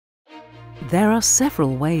There are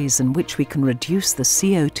several ways in which we can reduce the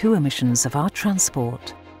CO2 emissions of our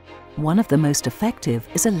transport. One of the most effective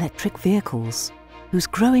is electric vehicles, whose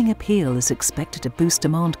growing appeal is expected to boost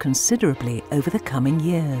demand considerably over the coming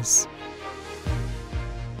years.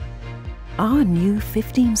 Our new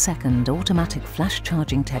 15-second automatic flash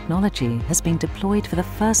charging technology has been deployed for the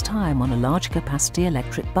first time on a large-capacity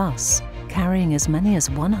electric bus, carrying as many as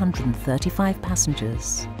 135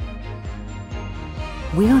 passengers.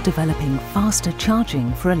 We are developing faster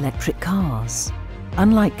charging for electric cars.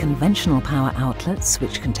 Unlike conventional power outlets,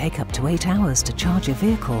 which can take up to 8 hours to charge a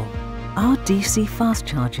vehicle, our DC fast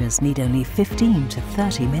chargers need only 15 to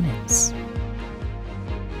 30 minutes.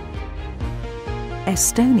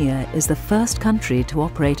 Estonia is the first country to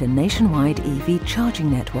operate a nationwide EV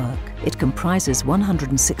charging network. It comprises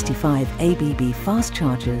 165 ABB fast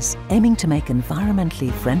chargers, aiming to make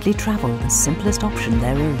environmentally friendly travel the simplest option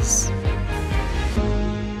there is.